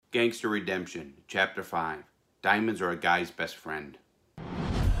Gangster Redemption, Chapter 5. Diamonds are a guy's best friend.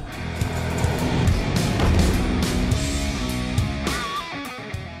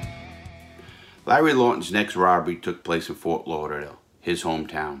 Larry Lawton's next robbery took place in Fort Lauderdale, his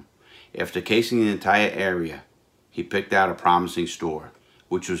hometown. After casing the entire area, he picked out a promising store,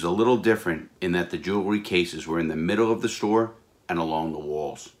 which was a little different in that the jewelry cases were in the middle of the store and along the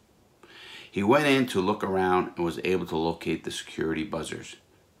walls. He went in to look around and was able to locate the security buzzers.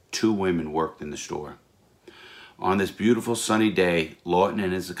 2 women worked in the store. On this beautiful sunny day, Lawton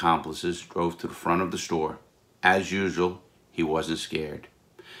and his accomplices drove to the front of the store. As usual, he wasn't scared,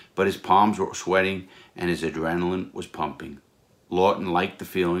 but his palms were sweating and his adrenaline was pumping. Lawton liked the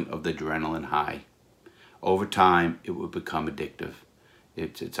feeling of the adrenaline high. Over time, it would become addictive.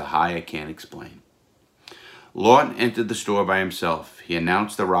 It's a high I can't explain. Lawton entered the store by himself. He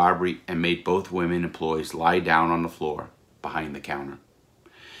announced the robbery and made both women employees lie down on the floor behind the counter.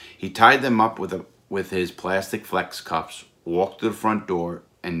 He tied them up with his plastic flex cuffs, walked to the front door,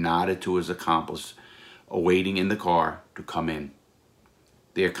 and nodded to his accomplice awaiting in the car to come in.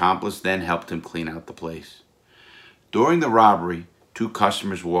 The accomplice then helped him clean out the place. During the robbery, 2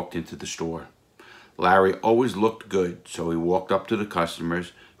 customers walked into the store. Larry always looked good, so he walked up to the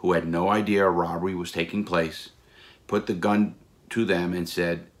customers who had no idea a robbery was taking place, put the gun to them and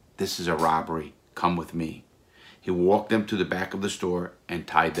said, "This is a robbery, come with me." He walked them to the back of the store and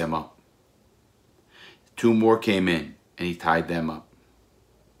tied them up. 2 more came in and he tied them up.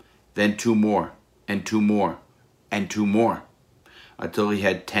 Then 2 more, and 2 more, and 2 more, until he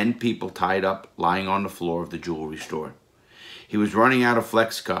had 10 people tied up lying on the floor of the jewelry store. He was running out of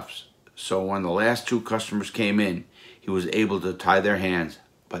flex cuffs, so when the last 2 customers came in, he was able to tie their hands,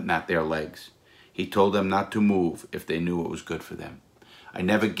 but not their legs. He told them not to move if they knew it was good for them. I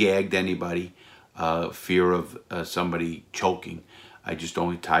never gagged anybody, fear of somebody choking. I just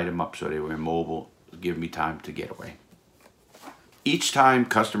only tied them up so they were immobile, give me time to get away. Each time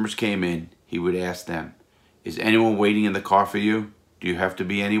customers came in, he would ask them, "Is anyone waiting in the car for you? Do you have to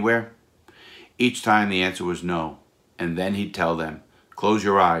be anywhere?" Each time the answer was no, and then he'd tell them, "Close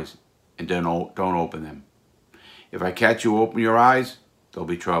your eyes and don't open them. If I catch you open your eyes, there'll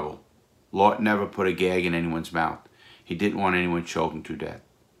be trouble." Lawton never put a gag in anyone's mouth. He didn't want anyone choking to death.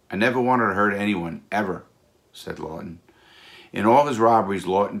 "I never wanted to hurt anyone, ever," said Lawton. In all his robberies,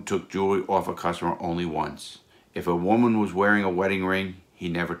 Lawton took jewelry off a customer only once. If a woman was wearing a wedding ring, he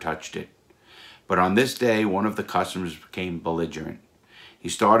never touched it. But on this day, one of the customers became belligerent. He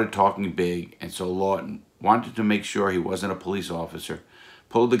started talking big, and so Lawton wanted to make sure he wasn't a police officer,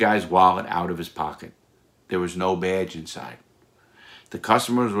 pulled the guy's wallet out of his pocket. There was no badge inside. The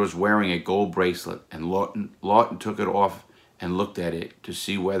customer was wearing a gold bracelet, and Lawton took it off and looked at it to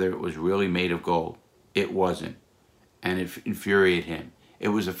see whether it was really made of gold. It wasn't, and it infuriated him. It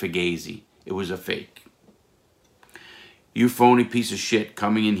was a fugazi. It was a fake. "You phony piece of shit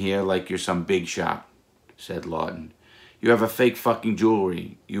coming in here like you're some big shot," said Lawton. "You have a fake fucking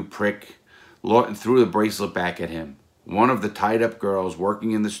jewelry, you prick." Lawton threw the bracelet back at him. One of the tied-up girls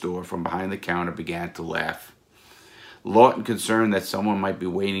working in the store from behind the counter began to laugh. Lawton, concerned that someone might be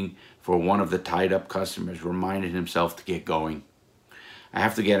waiting for one of the tied-up customers, reminded himself to get going. "I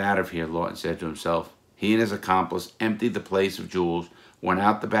have to get out of here," Lawton said to himself. He and his accomplice emptied the place of jewels, went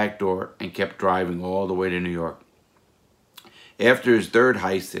out the back door, and kept driving all the way to New York. After his 3rd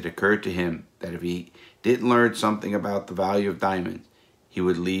heist, it occurred to him that if he didn't learn something about the value of diamonds, he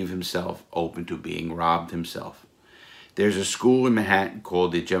would leave himself open to being robbed himself. There's a school in Manhattan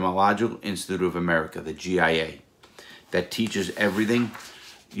called the Gemological Institute of America, the GIA, that teaches everything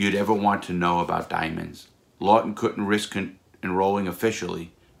you'd ever want to know about diamonds. Lawton couldn't risk enrolling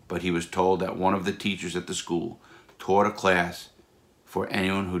officially, but he was told that one of the teachers at the school taught a class for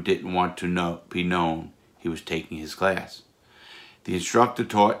anyone who didn't want to be known he was taking his class. The instructor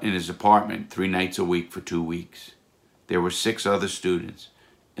taught in his apartment 3 nights a week for 2 weeks. There were 6 other students.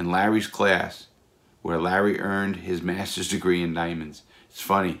 In Larry's class, where Larry earned his master's degree in diamonds. It's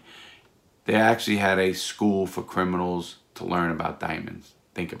funny. They actually had a school for criminals to learn about diamonds.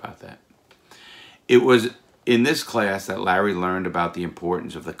 Think about that. It was in this class that Larry learned about the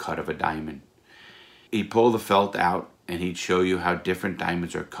importance of the cut of a diamond. He'd pull the felt out and he'd show you how different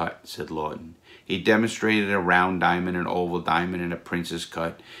diamonds are cut, said Lawton. He demonstrated a round diamond, an oval diamond, and a princess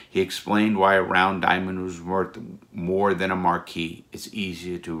cut. He explained why a round diamond was worth more than a marquee. It's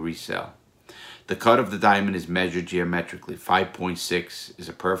easier to resell. The cut of the diamond is measured geometrically. 5.6 is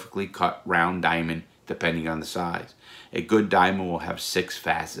a perfectly cut round diamond, depending on the size. A good diamond will have 6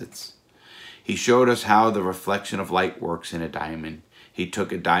 facets. He showed us how the reflection of light works in a diamond. He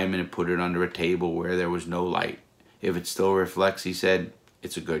took a diamond and put it under a table where there was no light. If it still reflects, he said,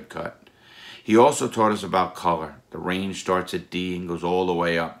 it's a good cut. He also taught us about color. The range starts at D and goes all the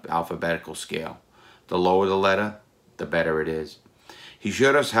way up alphabetical scale. The lower the letter, the better it is. He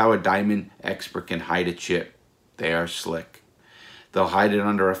showed us how a diamond expert can hide a chip. They are slick. They'll hide it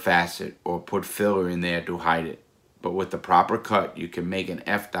under a facet or put filler in there to hide it. But with the proper cut, you can make an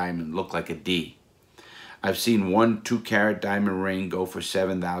F diamond look like a D. I've seen one 2-carat diamond ring go for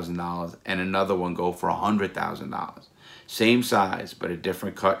 $7,000 and another one go for $100,000. Same size, but a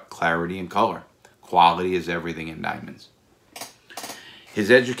different cut, clarity, and color. Quality is everything in diamonds.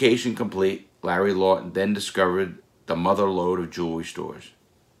 His education complete, Larry Lawton then discovered the mother lode of jewelry stores,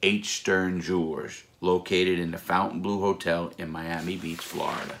 H. Stern Jewelers, located in the Fontainebleau Hotel in Miami Beach,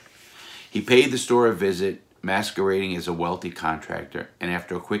 Florida. He paid the store a visit, masquerading as a wealthy contractor, and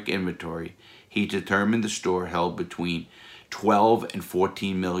after a quick inventory, he determined the store held between $12 and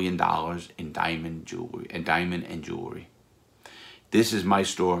 $14 million in diamond and jewelry. This is my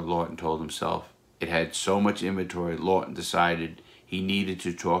store, Lawton told himself. It had so much inventory, Lawton decided he needed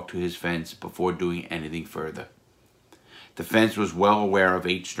to talk to his fence before doing anything further. The fence was well aware of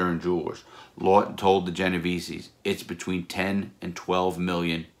H. Stern Jewelers. Lawton told the Genoveses, it's between 10 and 12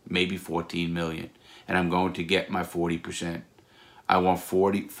 million, maybe 14 million, and I'm going to get my 40%. I want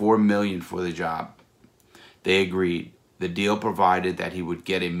 44 million for the job. They agreed. The deal provided that he would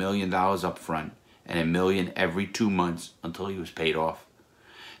get $1 million up front and $1 million every 2 months until he was paid off.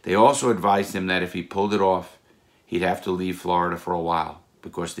 They also advised him that if he pulled it off, he'd have to leave Florida for a while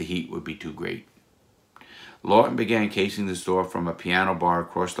because the heat would be too great. Lawton began casing the store from a piano bar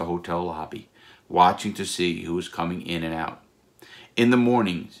across the hotel lobby, watching to see who was coming in and out. In the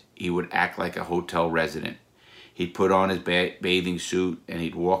mornings, he would act like a hotel resident. He'd put on his bathing suit and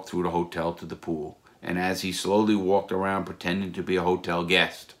he'd walk through the hotel to the pool. And as he slowly walked around pretending to be a hotel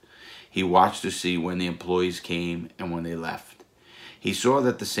guest, he watched to see when the employees came and when they left. He saw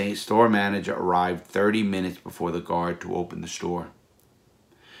that the store manager arrived 30 minutes before the guard to open the store.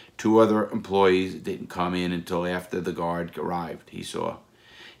 2 other employees didn't come in until after the guard arrived, he saw.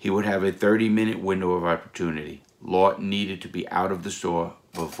 He would have a 30-minute window of opportunity. Lawton needed to be out of the store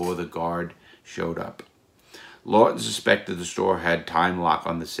before the guard showed up. Lawton suspected the store had time lock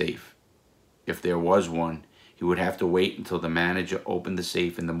on the safe. If there was one, he would have to wait until the manager opened the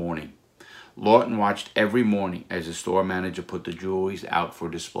safe in the morning. Lawton watched every morning as the store manager put the jewelries out for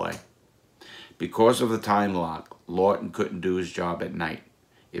display. Because of the time lock, Lawton couldn't do his job at night.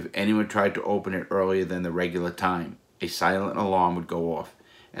 If anyone tried to open it earlier than the regular time, a silent alarm would go off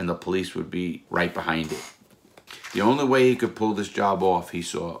and the police would be right behind it. The only way he could pull this job off, he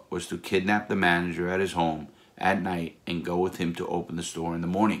saw, was to kidnap the manager at his home at night and go with him to open the store in the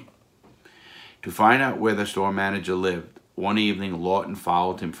morning. To find out where the store manager lived, one evening Lawton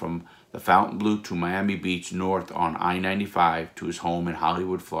followed him from the Fontainebleau to Miami Beach north on I-95 to his home in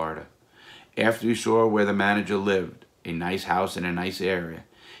Hollywood, Florida. After he saw where the manager lived, a nice house in a nice area,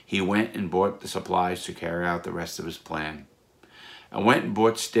 he went and bought the supplies to carry out the rest of his plan. I went and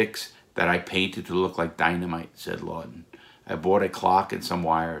bought sticks that I painted to look like dynamite, said Lawton. I bought a clock and some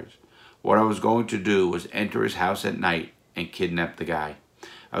wires. What I was going to do was enter his house at night and kidnap the guy.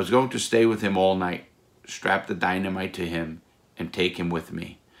 I was going to stay with him all night, strap the dynamite to him, and take him with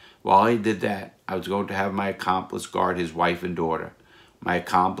me. While I did that, I was going to have my accomplice guard his wife and daughter. My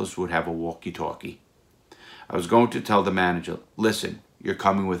accomplice would have a walkie-talkie. I was going to tell the manager, listen, you're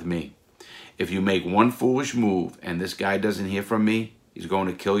coming with me. If you make one foolish move and this guy doesn't hear from me, he's going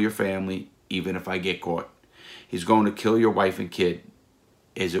to kill your family, even if I get caught. He's going to kill your wife and kid.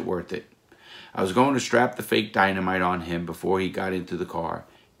 Is it worth it? I was going to strap the fake dynamite on him before he got into the car,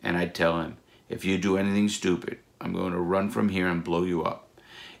 and I'd tell him, if you do anything stupid, I'm going to run from here and blow you up.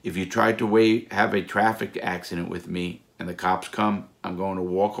 If you try to have a traffic accident with me and the cops come, I'm going to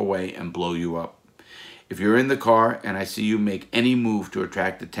walk away and blow you up. If you're in the car and I see you make any move to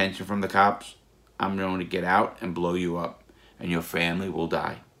attract attention from the cops, I'm going to get out and blow you up, and your family will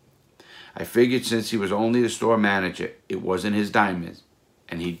die. I figured since he was only the store manager, it wasn't his diamonds,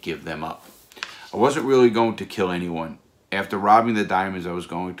 and he'd give them up. I wasn't really going to kill anyone. After robbing the diamonds, I was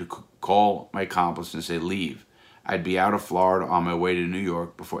going to call my accomplice and say, leave. I'd be out of Florida on my way to New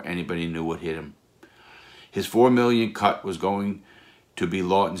York before anybody knew what hit him. His $4 million cut was going to be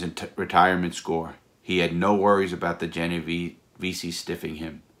Lawton's retirement score. He had no worries about the Genovese stiffing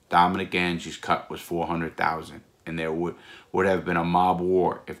him. Dominic Angie's cut was $400,000, and there would have been a mob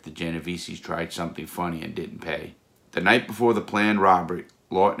war if the Genoveses tried something funny and didn't pay. The night before the planned robbery,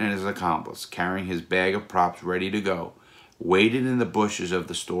 Lawton and his accomplice, carrying his bag of props ready to go, waited in the bushes of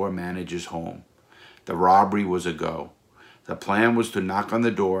the store manager's home. The robbery was a go. The plan was to knock on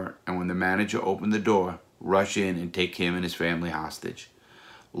the door, and when the manager opened the door, rush in and take him and his family hostage.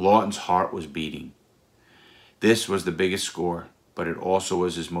 Lawton's heart was beating. This was the biggest score, but it also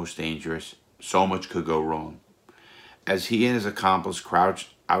was his most dangerous. So much could go wrong. As he and his accomplice crouched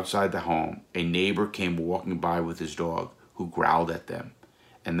outside the home, a neighbor came walking by with his dog, who growled at them.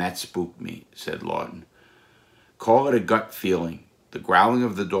 And that spooked me, said Lawton. Call it a gut feeling. The growling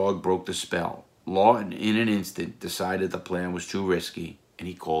of the dog broke the spell. Lawton, in an instant, decided the plan was too risky, and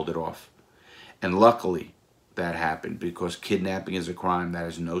he called it off. And luckily, that happened, because kidnapping is a crime that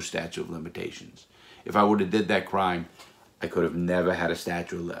has no statute of limitations. If I would have did that crime, I could have never had a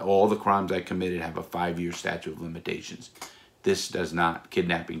statute. All the crimes I committed have a 5-year statute of limitations. This does not.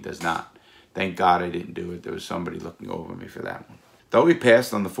 Kidnapping does not. Thank God I didn't do it. There was somebody looking over me for that one. Though he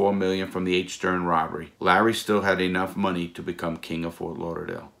passed on the $4 million from the H. Stern robbery, Larry still had enough money to become king of Fort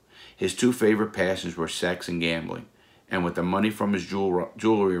Lauderdale. His two favorite passions were sex and gambling, and with the money from his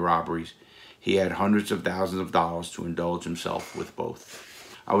jewelry robberies, he had hundreds of thousands of dollars to indulge himself with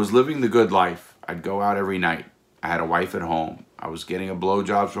both. I was living the good life. I'd go out every night. I had a wife at home. I was getting a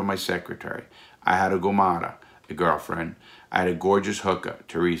blowjob from my secretary. I had a gomada, a girlfriend. I had a gorgeous hooker,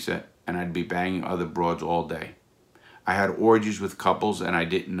 Teresa, and I'd be banging other broads all day. I had orgies with couples, and I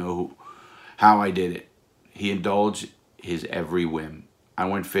didn't know how I did it. He indulged his every whim. I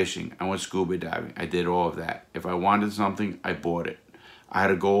went fishing. I went scuba diving. I did all of that. If I wanted something, I bought it. I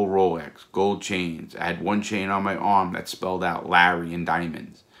had a gold Rolex, gold chains. I had one chain on my arm that spelled out Larry in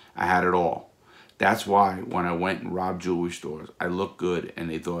diamonds. I had it all. That's why when I went and robbed jewelry stores, I looked good, and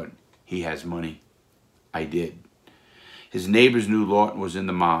they thought, he has money. I did. His neighbors knew Lawton was in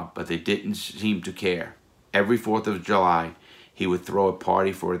the mob, but they didn't seem to care. Every 4th of July, he would throw a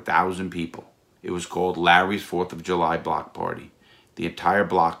party for 1,000 people. It was called Larry's 4th of July block party. The entire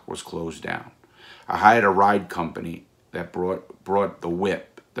block was closed down. I hired a ride company that brought the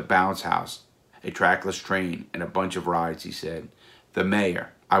whip, the bounce house, a trackless train, and a bunch of rides, he said. The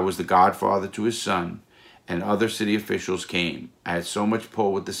mayor, I was the godfather to his son, and other city officials came. I had so much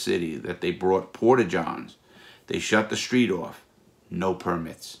pull with the city that they brought porta-johns. They shut the street off. No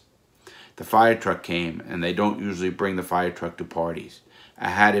permits. The fire truck came, and they don't usually bring the fire truck to parties. I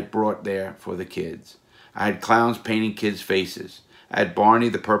had it brought there for the kids. I had clowns painting kids' faces. I had Barney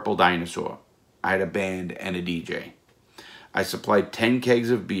the purple dinosaur. I had a band and a DJ. I supplied 10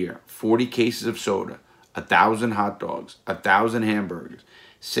 kegs of beer, 40 cases of soda, 1,000 hot dogs, 1,000 hamburgers,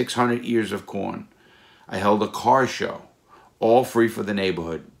 600 ears of corn. I held a car show, all free for the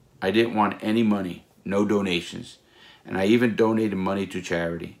neighborhood. I didn't want any money, no donations, and I even donated money to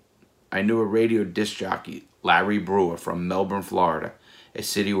charity. I knew a radio disc jockey, Larry Brewer, from Melbourne, Florida, a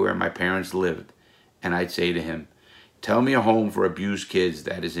city where my parents lived, and I'd say to him, tell me a home for abused kids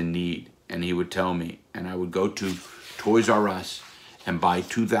that is in need, and he would tell me, and I would go to Toys R Us and buy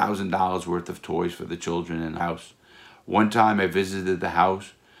 $2,000 worth of toys for the children in the house. One time I visited the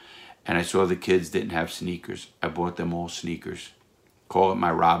house, and I saw the kids didn't have sneakers. I bought them all sneakers. Call it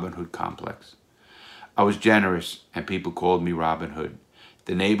my Robin Hood complex. I was generous, and people called me Robin Hood.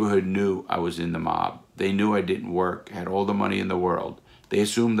 The neighborhood knew I was in the mob. They knew I didn't work, had all the money in the world. They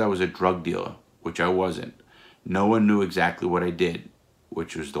assumed I was a drug dealer, which I wasn't. No one knew exactly what I did,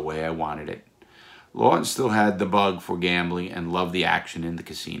 which was the way I wanted it. Lawton still had the bug for gambling and loved the action in the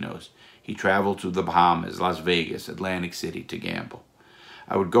casinos. He traveled to the Bahamas, Las Vegas, Atlantic City to gamble.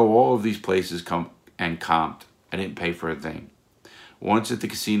 I would go all of these places and comped. I didn't pay for a thing. Once at the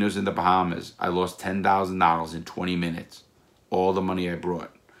casinos in the Bahamas, I lost $10,000 in 20 minutes. All the money I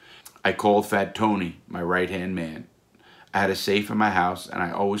brought. I called Fat Tony, my right-hand man. I had a safe in my house, and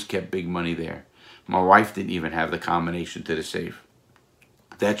I always kept big money there. My wife didn't even have the combination to the safe.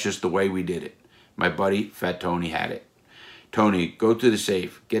 That's just the way we did it. My buddy, Fat Tony, had it. Tony, go to the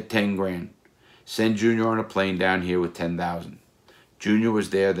safe. Get 10 grand. Send Junior on a plane down here with 10,000. Junior was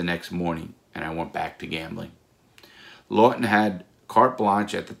there the next morning, and I went back to gambling. Lawton had carte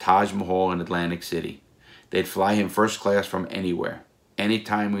blanche at the Taj Mahal in Atlantic City. They'd fly him first class from anywhere.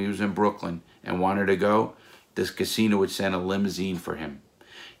 Anytime he was in Brooklyn and wanted to go, this casino would send a limousine for him.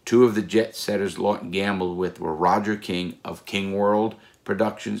 Two of the jet setters Lawton gambled with were Roger King of King World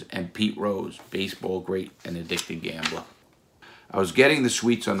Productions and Pete Rose, baseball great and addicted gambler. I was getting the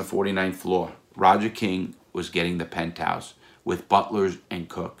suites on the 49th floor. Roger King was getting the penthouse with butlers and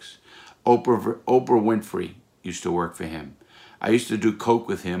cooks. Oprah Winfrey used to work for him. I used to do coke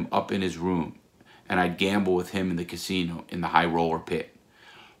with him up in his room, and I'd gamble with him in the casino in the high roller pit.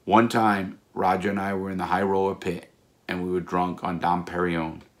 One time, Roger and I were in the high roller pit, and we were drunk on Dom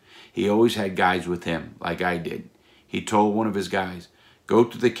Perignon. He always had guys with him, like I did. He told one of his guys, go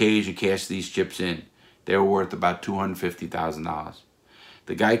to the cage and cash these chips in. They were worth about $250,000.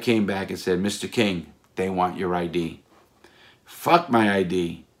 The guy came back and said, Mr. King, they want your ID. Fuck my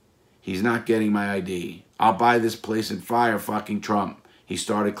ID. He's not getting my ID. I'll buy this place and fire fucking Trump. He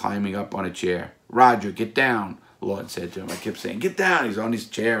started climbing up on a chair. Roger, get down, Lawton said to him. I kept saying, get down. He's on his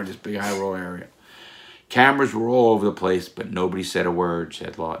chair in this big high row area. Cameras were all over the place, but nobody said a word,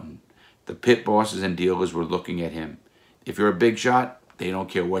 said Lawton. The pit bosses and dealers were looking at him. If you're a big shot, they don't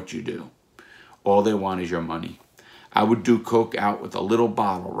care what you do. All they want is your money. I would do coke out with a little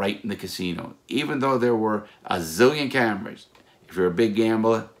bottle right in the casino, even though there were a zillion cameras. If you're a big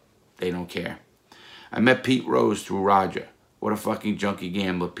gambler, they don't care. I met Pete Rose through Roger. What a fucking junkie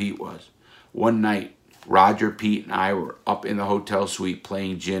gambler Pete was. One night, Roger, Pete, and I were up in the hotel suite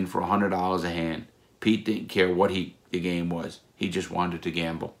playing gin for $100 a hand. Pete didn't care what the game was. He just wanted to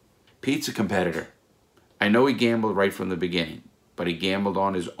gamble. Pete's a competitor. I know he gambled right from the beginning, but he gambled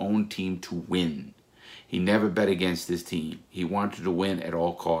on his own team to win. He never bet against his team. He wanted to win at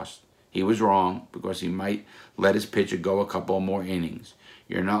all costs. He was wrong because he might let his pitcher go a couple more innings.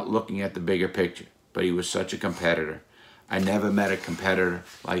 You're not looking at the bigger picture, but he was such a competitor. I never met a competitor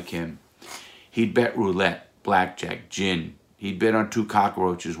like him. He'd bet roulette, blackjack, gin. He'd bet on 2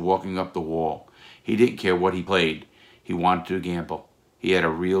 cockroaches walking up the wall. He didn't care what he played. He wanted to gamble. He had a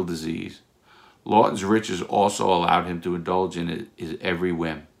real disease. Lawton's riches also allowed him to indulge in his every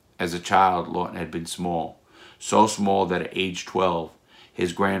whim. As a child, Lawton had been small. So small that at age 12,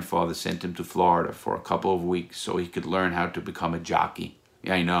 his grandfather sent him to Florida for a couple of weeks so he could learn how to become a jockey.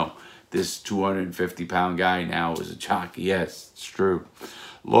 Yeah, I know. This 250-pound guy now is a jockey. Yes, it's true.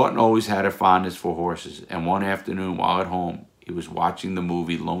 Lawton always had a fondness for horses, and one afternoon while at home, he was watching the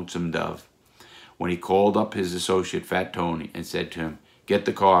movie Lonesome Dove when he called up his associate, Fat Tony, and said to him, "Get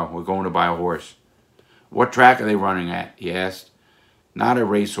the car. We're going to buy a horse." "What track are they running at?" he asked. "Not a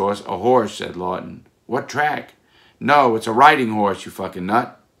racehorse, a horse," said Lawton. "What track?" "No, it's a riding horse, you fucking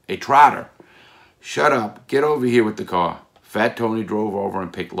nut. A trotter." "Shut up. Get over here with the car." Fat Tony drove over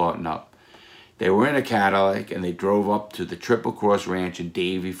and picked Lawton up. They were in a Cadillac, and they drove up to the Triple Cross Ranch in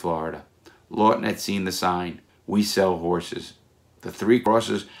Davie, Florida. Lawton had seen the sign, "We sell horses." The 3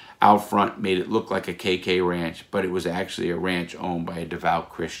 crosses out front made it look like a KK ranch, but it was actually a ranch owned by a devout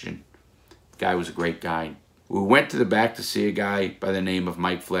Christian. The guy was a great guy. We went to the back to see a guy by the name of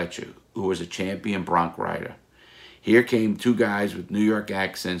Mike Fletcher, who was a champion bronc rider. Here came 2 guys with New York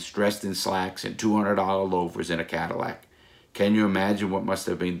accents, dressed in slacks and $200 loafers in a Cadillac. Can you imagine what must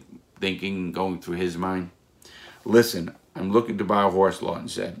have been thinking going through his mind? "Listen, I'm looking to buy a horse," Lawton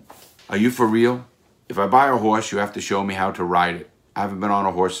said. "Are you for real? If I buy a horse, you have to show me how to ride it. I haven't been on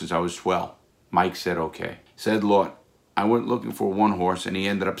a horse since I was 12. Mike said, "Okay." Said Lawton, "I went looking for 1 horse, and he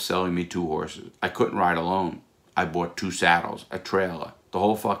ended up selling me 2 horses. I couldn't ride alone. I bought 2 saddles, a trailer, the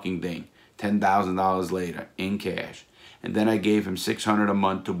whole fucking thing, $10,000 later, in cash. And then I gave him $600 a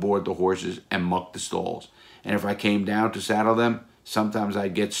month to board the horses and muck the stalls. And if I came down to saddle them, sometimes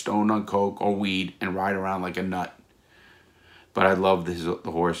I'd get stoned on coke or weed and ride around like a nut. But I loved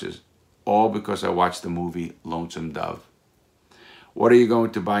the horses, all because I watched the movie Lonesome Dove." "What are you going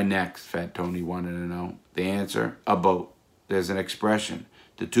to buy next?" Fat Tony wanted to know. The answer, a boat. There's an expression.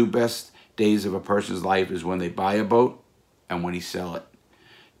 The 2 best days of a person's life is when they buy a boat and when he sell it.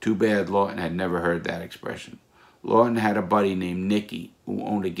 Too bad Lawton had never heard that expression. Lawton had a buddy named Nicky who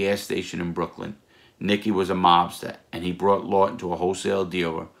owned a gas station in Brooklyn. Nicky was a mobster, and he brought Lawton to a wholesale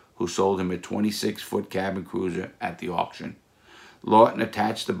dealer who sold him a 26-foot cabin cruiser at the auction. Lawton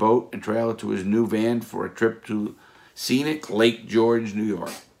attached the boat and trailer to his new van for a trip to scenic Lake George, New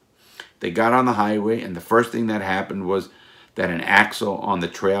York. They got on the highway, and the first thing that happened was that an axle on the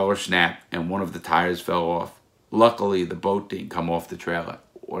trailer snapped and one of the tires fell off. Luckily, the boat didn't come off the trailer.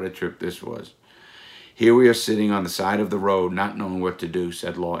 What a trip this was. "Here we are sitting on the side of the road not knowing what to do,"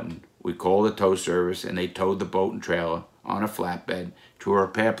 said Lawton. "We called the tow service, and they towed the boat and trailer on a flatbed to a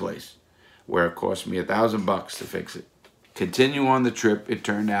repair place, where it cost me $1,000 to fix it." Continue on the trip, it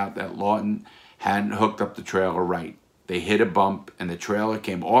turned out that Lawton hadn't hooked up the trailer right. They hit a bump, and the trailer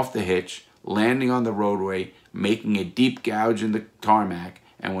came off the hitch, landing on the roadway, making a deep gouge in the tarmac,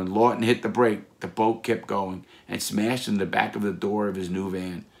 and when Lawton hit the brake, the boat kept going and smashed in the back of the door of his new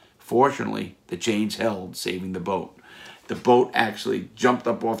van. Fortunately, the chains held, saving the boat. The boat actually jumped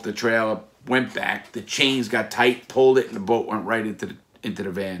up off the trailer, went back, the chains got tight, pulled it, and the boat went right into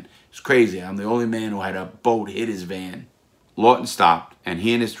the van. It's crazy. I'm the only man who had a boat hit his van. Lawton stopped, and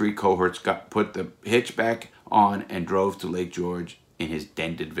he and his 3 cohorts put the hitch back on and drove to Lake George in his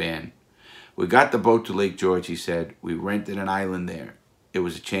dented van. "We got the boat to Lake George," he said. "We rented an island there. It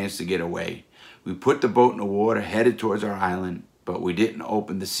was a chance to get away. We put the boat in the water, headed towards our island, but we didn't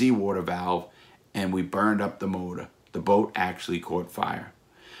open the seawater valve, and we burned up the motor. The boat actually caught fire.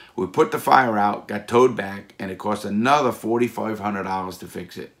 We put the fire out, got towed back, and it cost another $4,500 to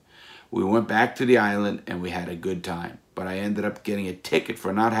fix it. We went back to the island and we had a good time, but I ended up getting a ticket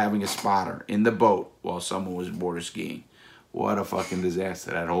for not having a spotter in the boat while someone was border skiing. What a fucking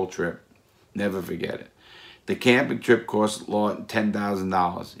disaster, that whole trip. Never forget it. The camping trip cost Lawton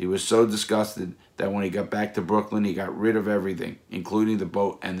 $10,000. He was so disgusted that when he got back to Brooklyn, he got rid of everything, including the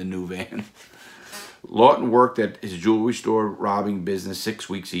boat and the new van. Lawton worked at his jewelry store robbing business 6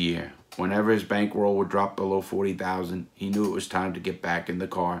 weeks a year. Whenever his bankroll would drop below $40,000, he knew it was time to get back in the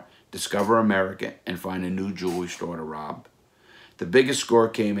car, discover America, and find a new jewelry store to rob. The biggest score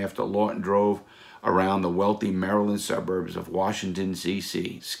came after Lawton drove around the wealthy Maryland suburbs of Washington,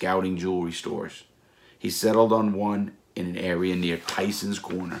 D.C., scouting jewelry stores. He settled on one in an area near Tyson's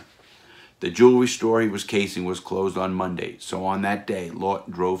Corner. The jewelry store he was casing was closed on Monday, so on that day,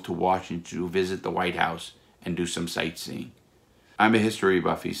 Lawton drove to Washington to visit the White House and do some sightseeing. "I'm a history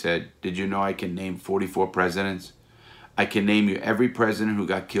buff," he said. "Did you know I can name 44 presidents? I can name you every president who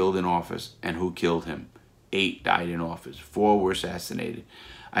got killed in office and who killed him. 8 died in office. 4 were assassinated.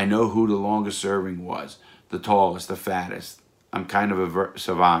 I know who the longest serving was, the tallest, the fattest. I'm kind of a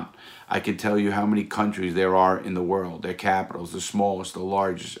savant. I can tell you how many countries there are in the world, their capitals, the smallest, the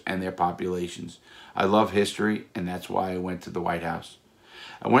largest, and their populations. I love history, and that's why I went to the White House.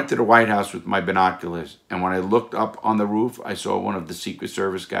 I went to the White House with my binoculars, and when I looked up on the roof, I saw one of the Secret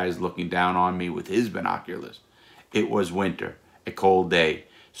Service guys looking down on me with his binoculars. It was winter, a cold day,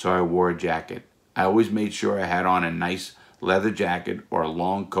 so I wore a jacket. I always made sure I had on a nice leather jacket or a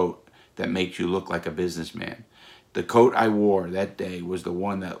long coat that makes you look like a businessman. The coat I wore that day was the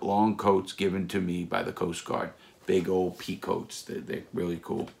one that long coats given to me by the Coast Guard. Big old pea coats. They're really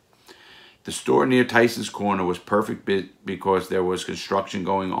cool. The store near Tyson's Corner was perfect because there was construction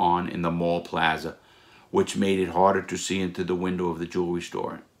going on in the mall plaza, which made it harder to see into the window of the jewelry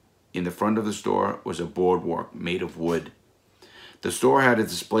store. In the front of the store was a boardwalk made of wood. The store had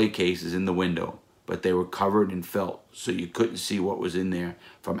its display cases in the window, but they were covered in felt, so you couldn't see what was in there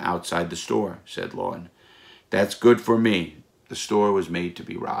from outside the store, said Lawton. That's good for me. The store was made to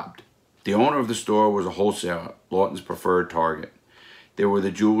be robbed. The owner of the store was a wholesaler, Lawton's preferred target. There were the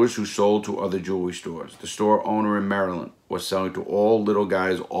jewelers who sold to other jewelry stores. The store owner in Maryland was selling to all little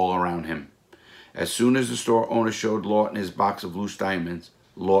guys all around him. As soon as the store owner showed Lawton his box of loose diamonds,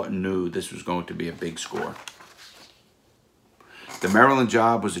 Lawton knew this was going to be a big score. The Maryland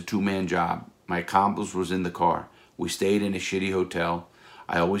job was a 2-man job. My accomplice was in the car. We stayed in a shitty hotel.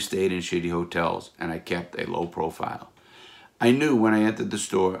 I always stayed in shitty hotels, and I kept a low profile. I knew when I entered the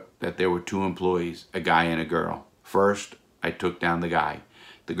store that there were 2 employees, a guy and a girl. First, I took down the guy.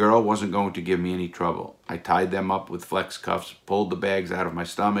 The girl wasn't going to give me any trouble. I tied them up with flex cuffs, pulled the bags out of my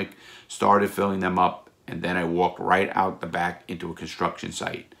stomach, started filling them up, and then I walked right out the back into a construction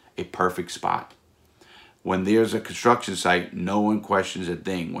site, a perfect spot. When there's a construction site, no one questions a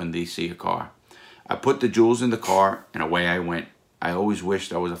thing when they see a car. I put the jewels in the car, and away I went. I always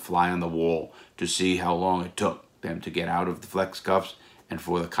wished I was a fly on the wall to see how long it took them to get out of the flex cuffs and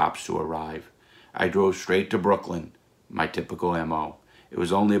for the cops to arrive. I drove straight to Brooklyn, my typical MO. It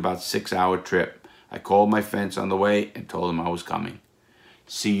was only about a 6-hour trip. I called my fence on the way and told him I was coming.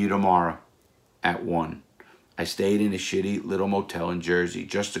 See you tomorrow at 1. I stayed in a shitty little motel in Jersey,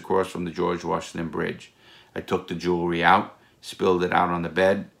 just across from the George Washington Bridge. I took the jewelry out, spilled it out on the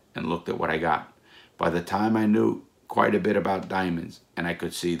bed, and looked at what I got. By the time I knew quite a bit about diamonds, and I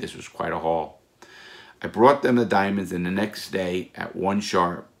could see this was quite a haul. I brought them the diamonds, and the next day at 1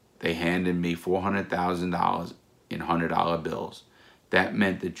 sharp, they handed me $400,000 in $100 bills. That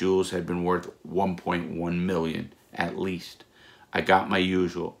meant the jewels had been worth $1.1 million at least. I got my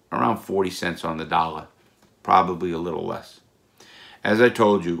usual, around 40 cents on the dollar, probably a little less. As I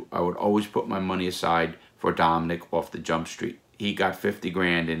told you, I would always put my money aside for Dominic off the Jump Street. He got 50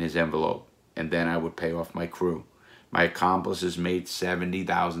 grand in his envelope, and then I would pay off my crew. My accomplices made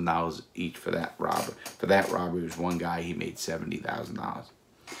 $70,000 each for that robbery. For that robbery, was one guy, he made $70,000.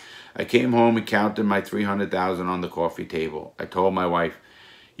 I came home and counted my $300,000 on the coffee table. I told my wife,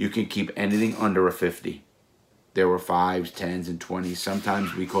 you can keep anything under a 50. There were 5s, 10s, and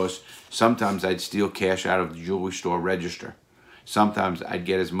 20s, because sometimes I'd steal cash out of the jewelry store register. Sometimes I'd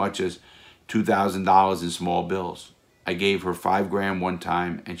get as much as $2,000 in small bills. I gave her 5 grand one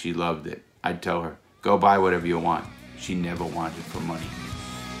time, and she loved it. I'd tell her, go buy whatever you want. She never wanted for money.